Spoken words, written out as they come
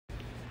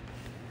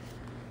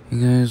Hey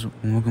guys,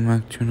 welcome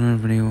back to another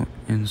video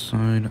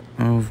inside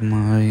of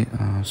my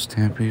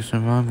Stampy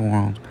Survival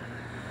World.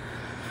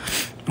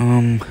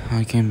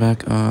 I came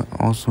back,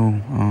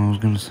 also, I was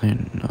gonna say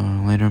it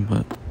later,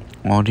 but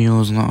audio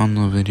is not on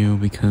the video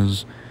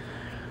because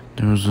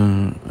there's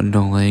a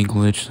delay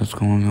glitch that's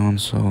going on,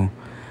 so,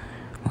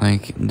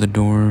 like, the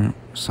door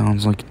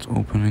sounds like it's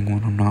opening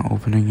when I'm not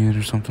opening it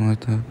or something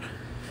like that.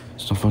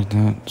 Stuff like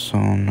that, so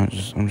I'm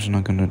just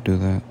not gonna do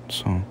that,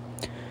 so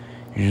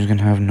you're just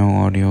gonna have no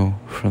audio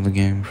for the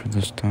game for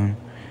this time.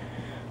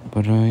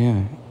 But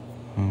yeah,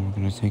 we're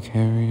gonna take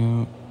Harry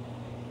out,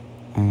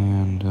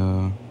 and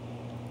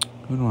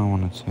who do I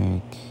want to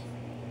take?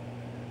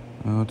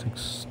 I'll take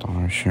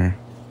Star, sure.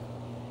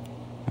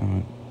 I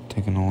haven't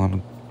taken a lot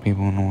of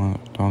people in a while,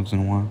 dogs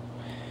in a while.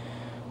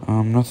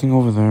 Nothing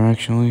over there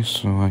actually,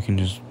 so I can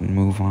just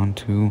move on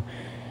to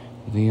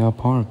the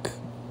park.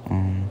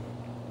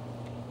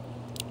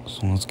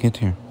 So let's get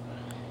here.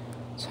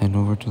 Let's head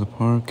over to the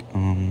park.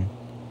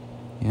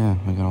 Yeah,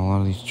 I got a lot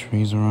of these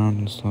trees around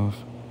and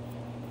stuff.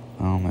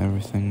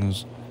 Everything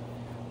is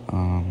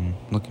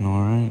looking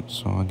alright,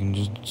 so I can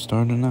just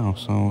start it now.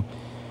 So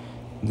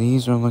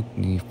these are like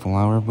the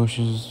flower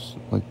bushes,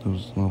 like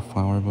those little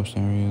flower bush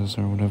areas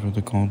or whatever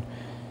they're called.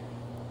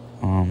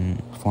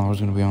 Flowers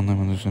gonna be on them,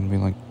 and there's gonna be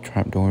like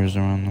trapdoors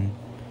around them.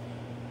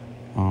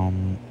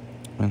 And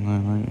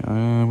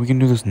then we can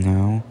do this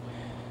now.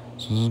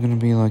 So this is gonna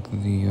be like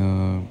the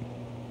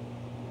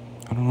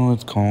I don't know what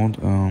it's called.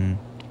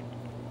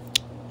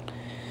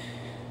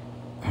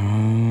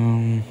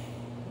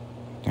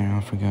 Damn,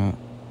 I forgot.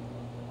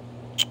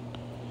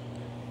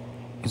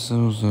 It's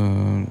those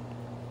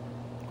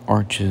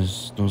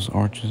arches. Those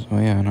arches. Oh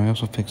yeah, and I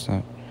also fixed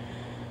that.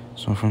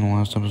 So from the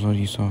last episode,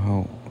 you saw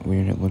how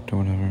weird it looked or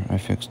whatever. I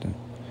fixed it,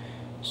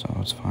 so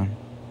it's fine.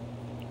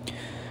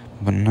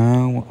 But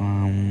now,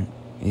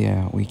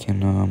 yeah, we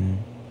can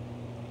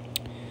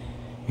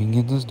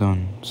get this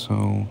done.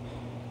 So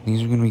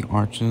these are gonna be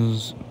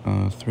arches.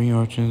 3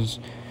 arches.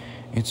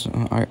 It's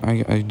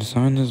I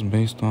designed this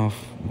based off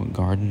what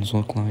gardens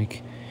look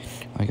like.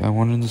 Like I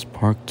wanted this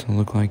park to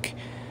look like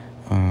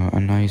a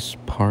nice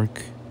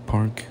park,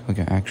 like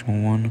an actual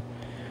one.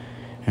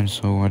 And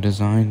so I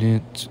designed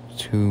it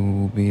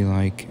to be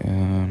like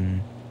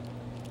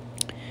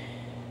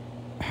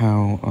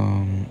how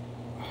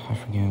I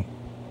forget,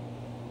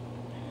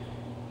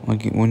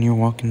 like when you're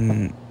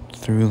walking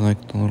through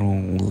like the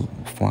little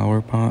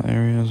flower pot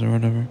areas or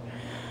whatever,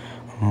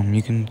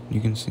 you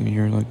can see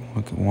you're like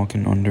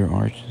walking under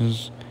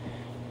arches.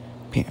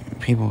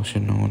 People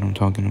should know what I'm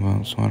talking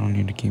about, so I don't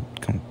need to keep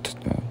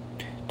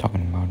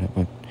talking about it,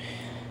 but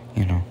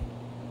you know.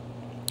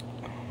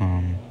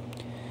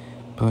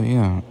 But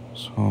yeah,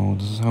 so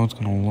this is how it's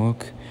gonna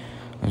look.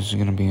 This is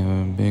gonna be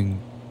a big,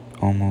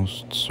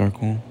 almost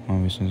circle.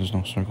 Obviously, there's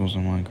no circles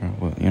in Minecraft,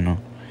 but you know.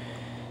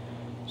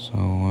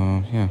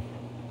 So yeah.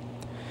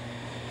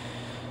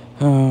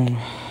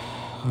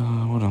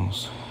 What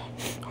else?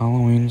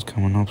 Halloween's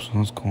coming up, so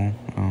that's cool.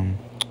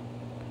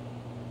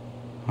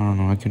 I don't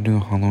know, I could do a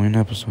Halloween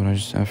episode. I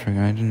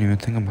forgot, I didn't even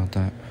think about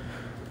that.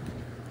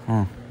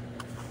 Huh.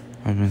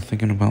 I've been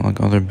thinking about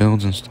like other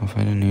builds and stuff.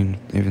 I didn't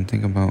even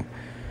think about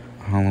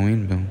a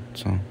Halloween build,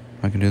 so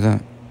I could do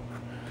that.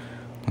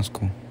 That's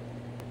cool.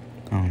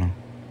 I don't know.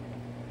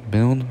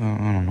 Build?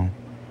 I don't know.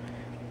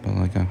 But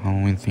like a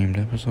Halloween themed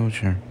episode,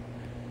 sure.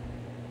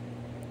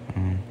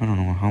 I don't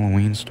know, a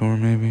Halloween store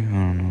maybe? I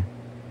don't know.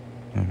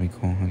 That'd be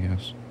cool, I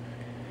guess.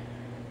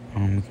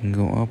 We can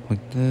go up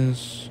like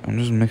this. I'm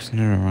just mixing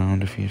it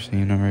around if you've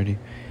seen already.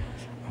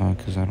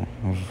 Because I don't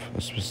have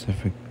a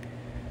specific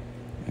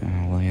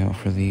layout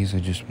for these. I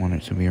just want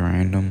it to be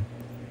random.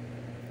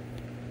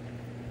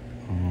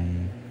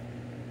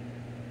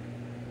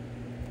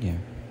 Yeah.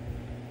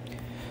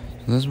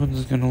 So this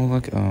one's gonna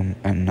look like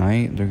at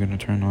night they're gonna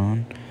turn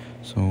on.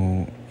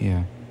 So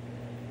yeah.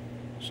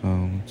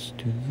 So let's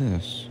do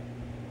this.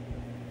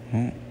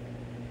 Oh,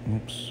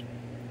 oops.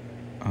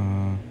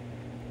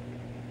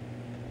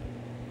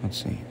 Let's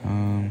see.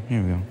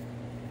 Here we go.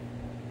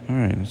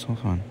 Alright, that's all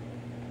fine.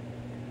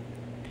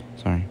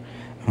 Sorry.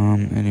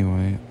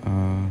 Anyway,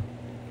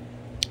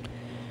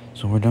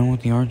 so we're done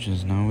with the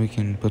arches. Now we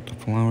can put the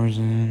flowers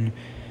in,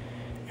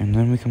 and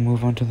then we can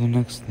move on to the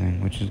next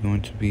thing, which is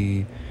going to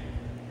be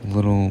a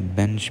little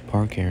bench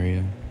park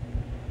area.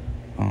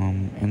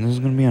 And this is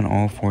going to be on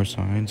all 4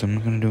 sides. I'm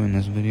not going to do it in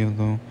this video,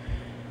 though.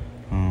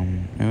 Oh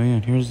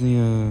yeah, here's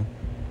the,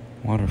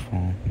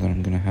 waterfall that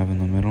I'm going to have in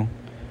the middle.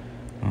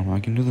 I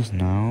can do this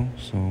now,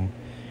 so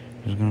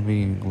there's going to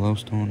be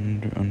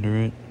glowstone under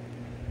it.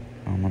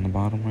 On the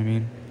bottom, I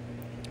mean.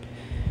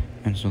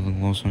 And so the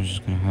glowstone is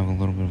just going to have a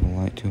little bit of a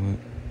light to it.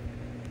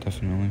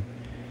 Definitely.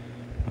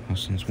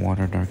 Since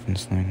water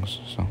darkens things,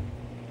 so.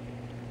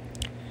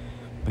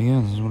 But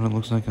yeah, this is what it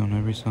looks like on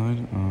every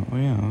side. Oh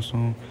yeah,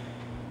 also,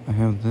 I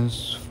have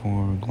this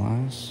for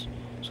glass.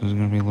 So there's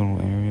going to be little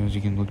areas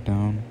you can look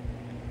down.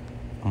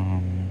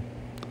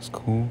 That's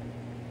cool.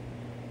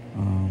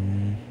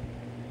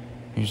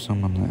 Here's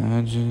some on the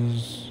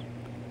edges.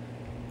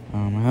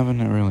 I'm having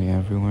it really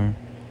everywhere.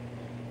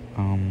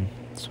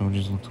 So it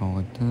just looks all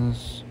like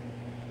this.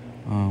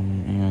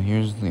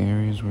 Here's the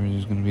areas where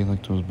there's gonna be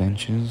like those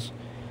benches.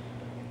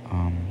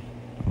 Oh,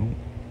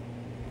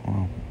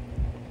 wow.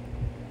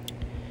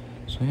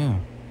 So yeah,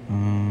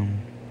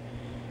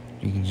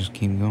 you can just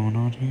keep going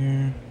on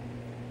here,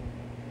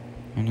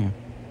 and yeah.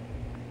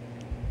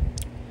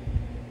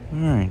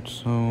 Alright,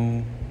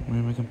 so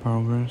we're making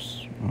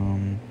progress.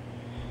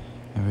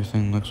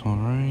 Everything looks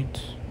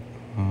alright.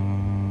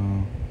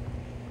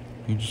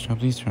 You just chop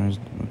these trees.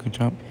 We could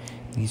chop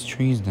these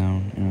trees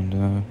down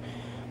and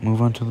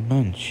move on to the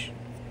bench,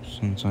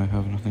 since I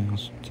have nothing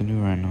else to do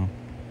right now.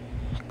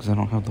 Because I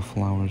don't have the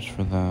flowers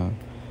for the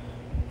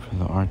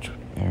arch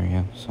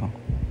area, so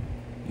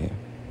yeah.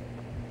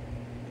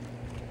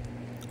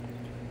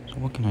 So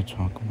what can I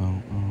talk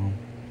about?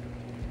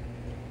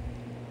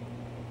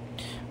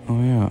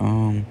 Oh yeah,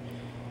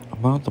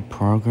 about the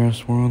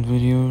Progress World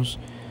videos,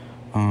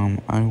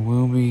 I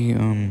will be,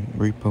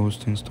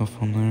 reposting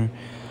stuff on there.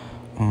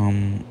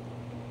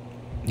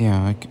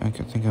 Yeah, I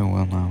think I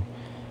will now.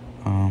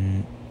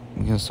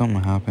 Because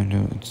something happened,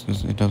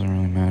 it doesn't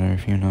really matter.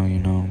 If you know, you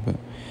know, but,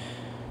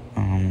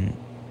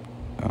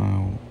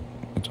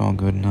 it's all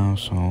good now,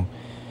 so,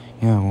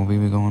 yeah, we'll be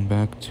going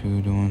back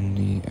to doing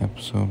the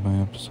episode by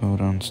episode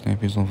on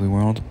Stampy's Lovely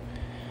World,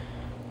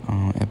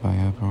 ep by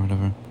ep or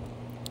whatever.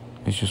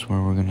 It's just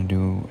where we're gonna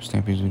do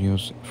Stampy's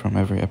videos from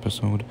every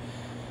episode.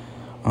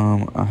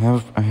 I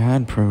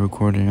had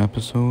pre-recorded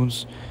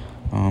episodes,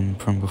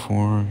 from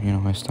before,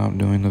 I stopped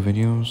doing the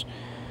videos,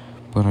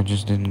 but I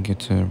just didn't get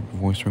to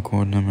voice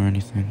record them or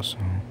anything, so,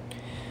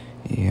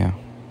 yeah.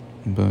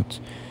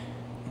 But,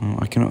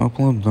 I can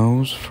upload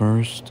those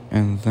first,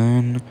 and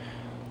then,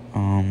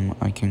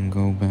 I can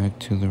go back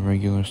to the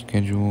regular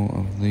schedule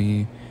of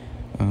the,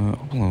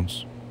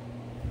 uploads.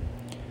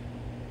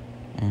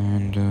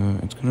 And,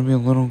 it's gonna be a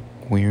little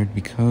weird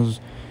because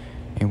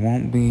it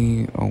won't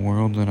be the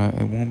world that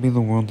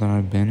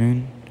I've been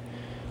in.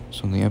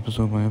 So the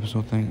episode by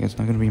episode thing, it's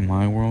not gonna be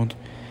my world.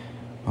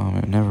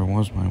 It never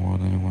was my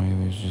world anyway. It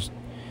was just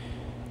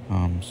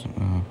a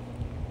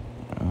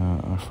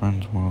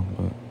friend's world.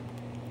 But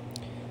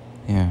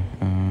yeah,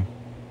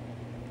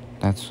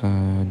 that's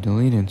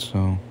deleted.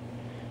 So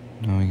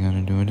now we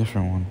gotta do a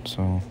different one.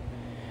 So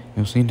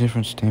you'll see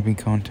different Stampy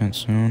content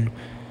soon.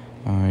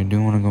 I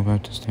do want to go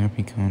back to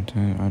Stampy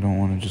content. I don't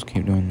want to just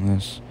keep doing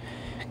this,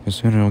 because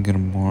soon it'll get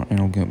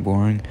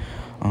boring.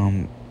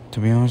 To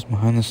be honest,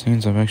 behind the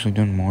scenes, I've actually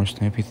done more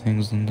Stampy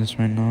things than this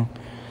right now.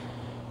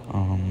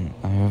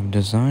 I have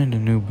designed a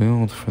new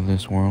build for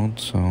this world,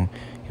 so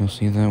you'll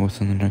see that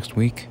within the next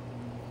week.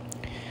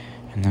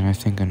 And then I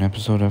think an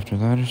episode after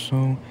that or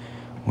so,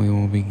 we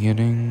will be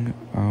getting,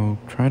 I'll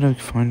try to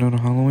find out a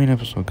Halloween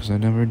episode, because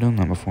I've never done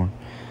that before.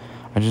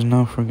 I just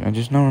now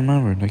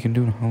remembered I can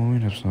do a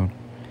Halloween episode.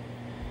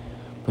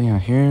 But yeah,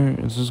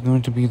 this is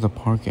going to be the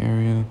park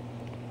area.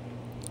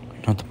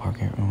 Not the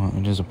park area, well,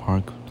 it is a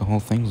park. The whole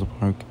thing's a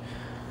park.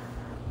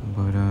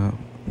 But,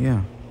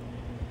 yeah.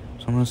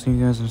 So I'm gonna see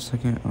you guys in a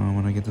second,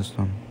 when I get this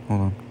done.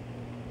 Hold on.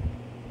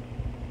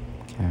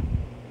 Okay.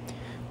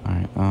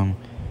 Alright,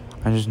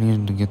 I just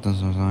needed to get the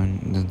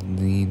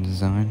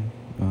design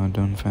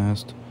done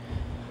fast.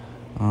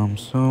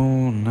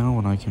 So now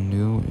what I can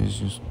do is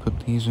just put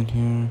these in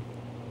here.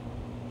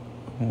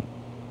 Oh,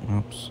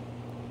 oops.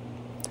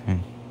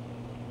 Dang.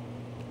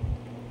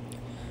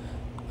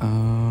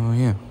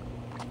 Yeah.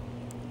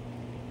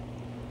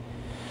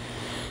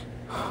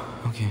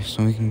 Okay,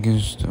 so we can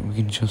just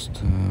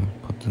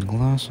put the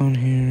glass on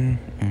here,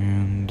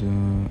 and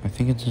I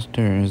think it's just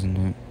dirt, isn't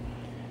it?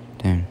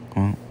 Dang.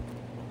 Well,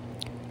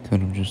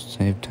 could have just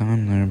saved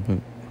time there,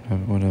 but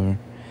whatever.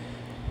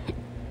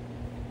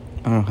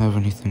 I don't have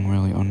anything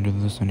really under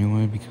this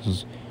anyway,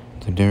 because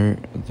the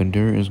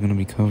dirt is gonna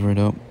be covered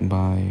up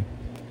by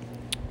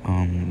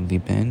the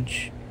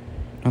bench.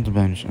 Not the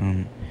bench.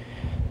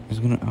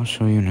 I'll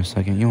show you in a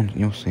second.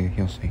 You'll see.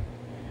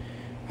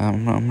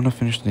 I'm gonna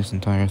finish this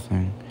entire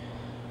thing.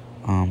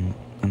 And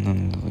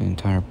then the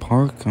entire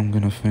park I'm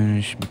gonna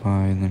finish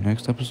by the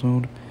next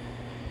episode,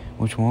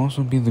 which will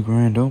also be the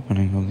grand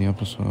opening of the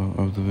episode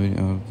of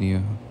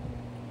the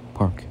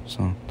park.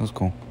 So that's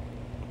cool.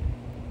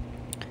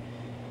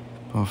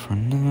 But for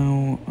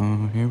now,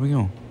 here we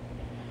go.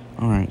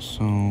 Alright,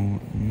 so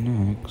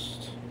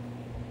next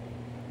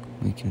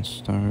we can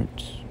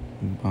start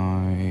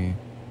by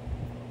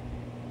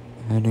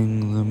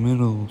adding the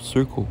middle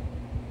circle.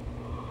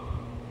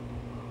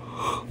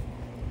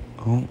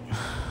 Oh,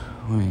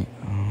 wait,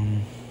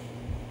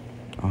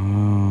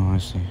 oh, I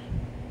see.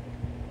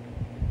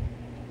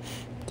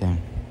 Damn,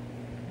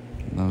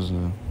 that was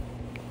a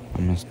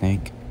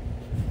mistake.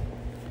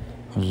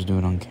 I'll just do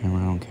it on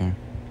camera, I don't care.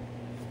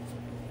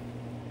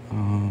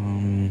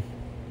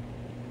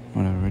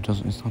 Whatever,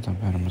 it's not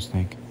that bad a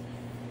mistake.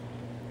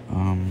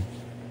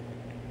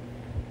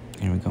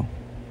 Here we go.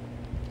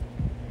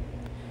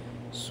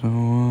 So,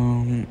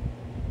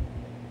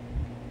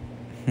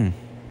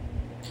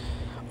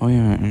 oh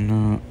yeah, and,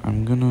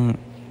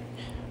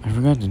 I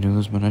forgot to do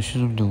this, but I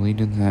should have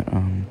deleted that,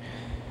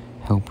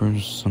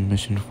 helpers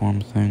submission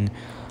form thing.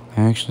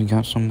 I actually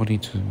got somebody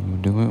to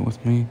do it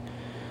with me,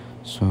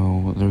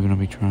 so they're gonna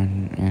be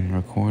trying and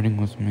recording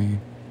with me.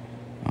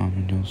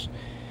 Just,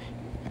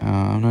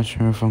 I'm not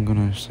sure if I'm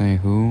gonna say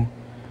who.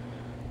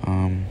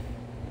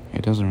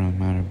 It doesn't really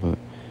matter, but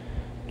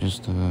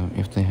just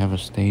if they have a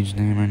stage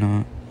name or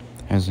not,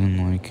 as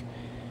in like,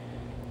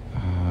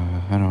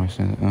 how do I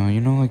say that? You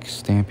know, like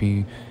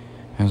Stampy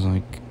has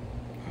like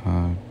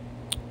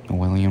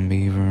William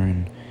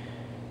Beaver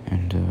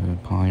and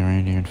Polly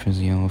Reindeer and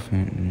Fizzy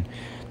Elephant, and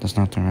that's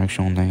not their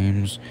actual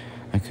names.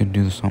 I could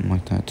do something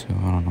like that too.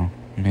 I don't know,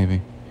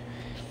 maybe.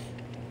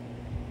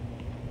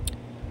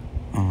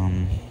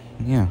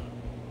 Yeah.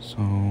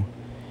 So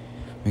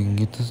we can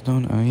get this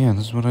done. Yeah,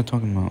 this is what I'm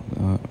talking about.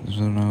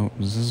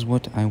 This is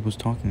what I was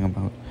talking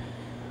about.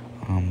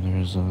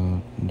 There's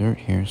dirt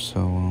here,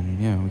 so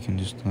yeah, we can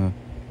just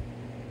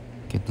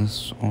get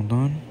this all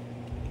done.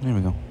 There we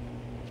go.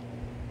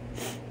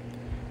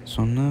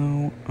 So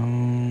now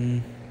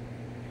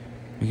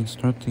we can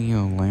start the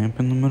lamp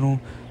in the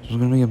middle. So it's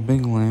gonna be a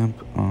big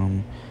lamp.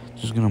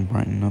 Just gonna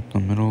brighten up the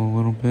middle a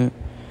little bit.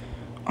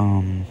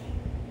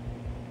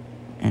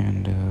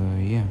 And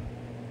yeah.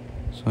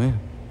 So yeah.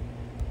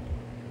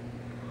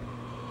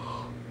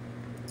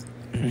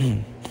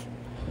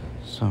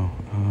 So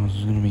this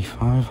is gonna be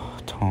 5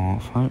 tall,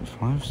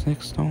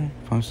 6 tall,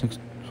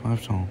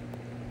 5 tall,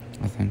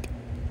 I think.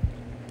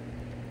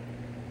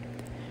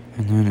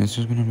 And then it's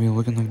just gonna be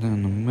looking like that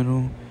in the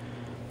middle.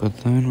 But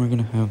then we're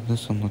gonna have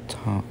this on the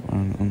top,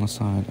 on the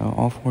side,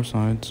 all 4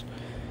 sides.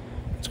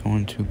 It's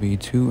going to be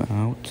 2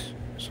 out,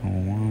 so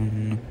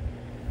 1.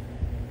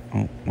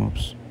 Oh,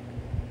 whoops,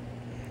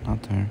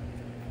 not there.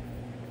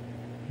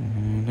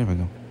 And there we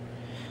go.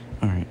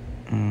 All right,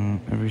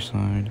 every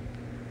side.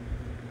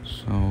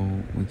 So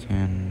we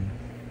can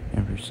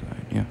every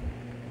side, yeah.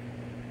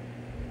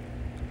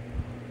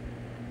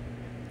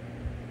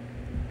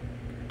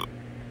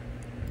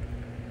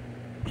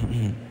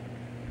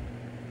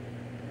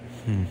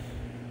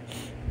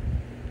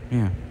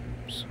 Yeah,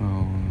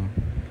 so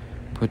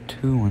put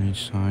 2 on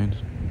each side.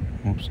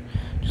 Whoops,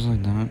 just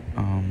like that.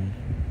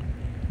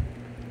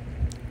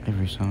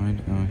 Every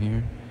side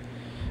here.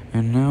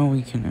 And now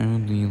we can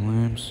add the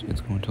lamps. It's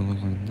going to look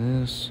like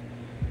this.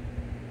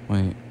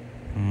 Wait,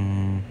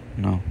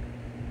 no.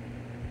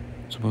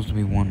 It's supposed to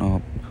be 1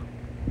 up,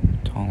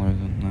 taller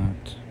than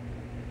that.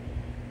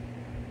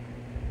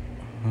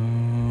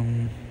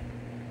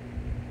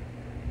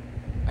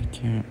 I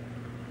can't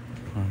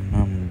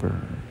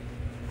remember.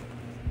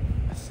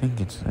 I think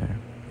it's there.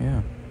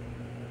 Yeah.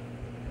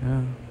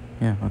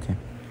 Yeah, okay.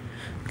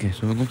 Okay,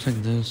 so it looks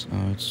like this.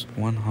 It's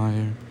 1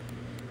 higher.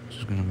 It's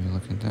just gonna be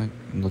look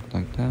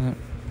like that.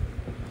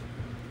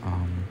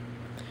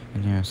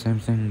 And yeah, same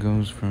thing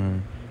goes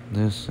for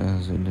this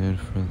as it did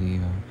for the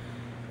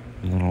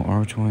little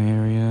archway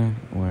area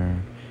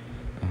where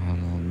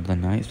the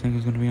night thing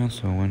is gonna be on.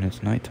 So when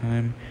it's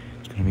nighttime,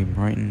 it's gonna be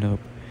brightened up.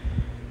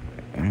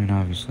 I mean,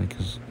 obviously,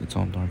 because it's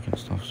all dark and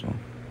stuff. So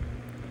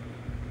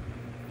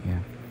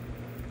yeah.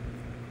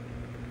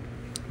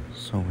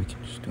 So we can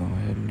just go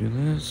ahead and do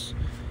this.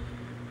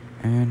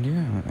 And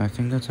yeah, I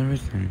think that's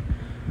everything.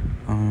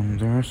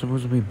 There are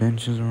supposed to be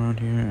benches around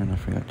here, and I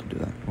forgot to do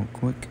that real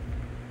quick.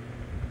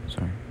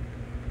 Sorry.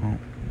 Oh,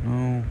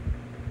 no.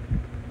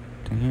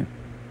 Dang it.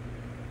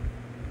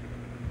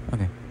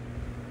 Okay.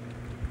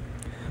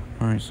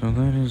 Alright, so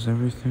that is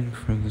everything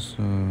for this,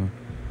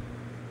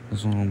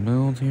 this little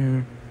build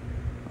here.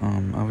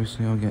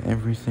 Obviously I'll get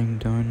everything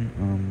done,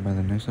 by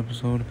the next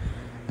episode,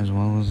 as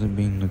well as it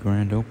being the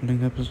grand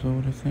opening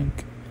episode, I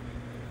think.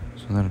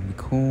 So that'll be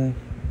cool.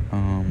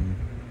 I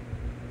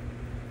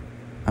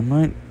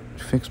might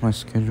fix my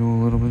schedule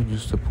a little bit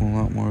just to pull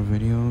out more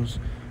videos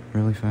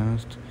really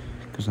fast,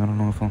 because I don't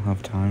know if I'll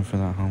have time for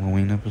that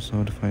Halloween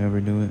episode if I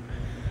ever do it,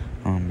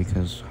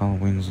 because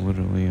Halloween's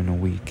literally in a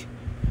week,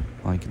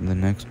 like the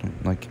next,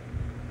 like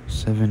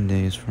 7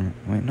 days from,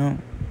 wait, no,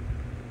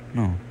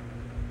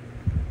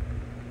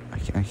 I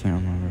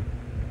can't remember.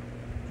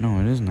 No,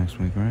 it is next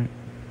week, right?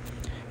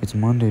 It's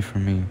Monday for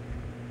me,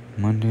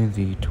 Monday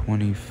the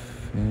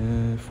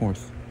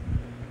 24th.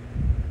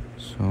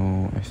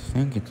 So I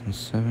think it's in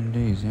 7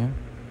 days, yeah.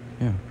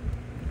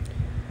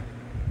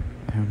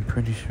 I'm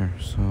pretty sure.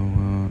 So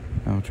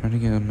I'll try to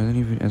get as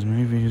many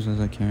videos as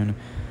I can,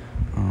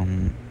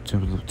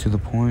 to the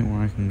point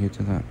where I can get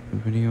to that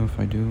video if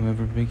I do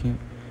ever make it.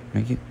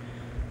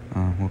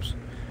 Whoops.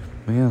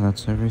 But yeah,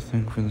 that's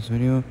everything for this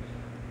video.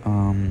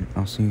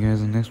 I'll see you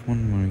guys in the next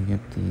one when we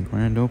get the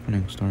grand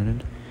opening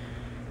started,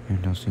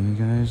 and I'll see you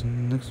guys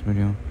in the next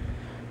video.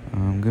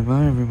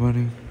 Goodbye,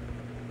 everybody.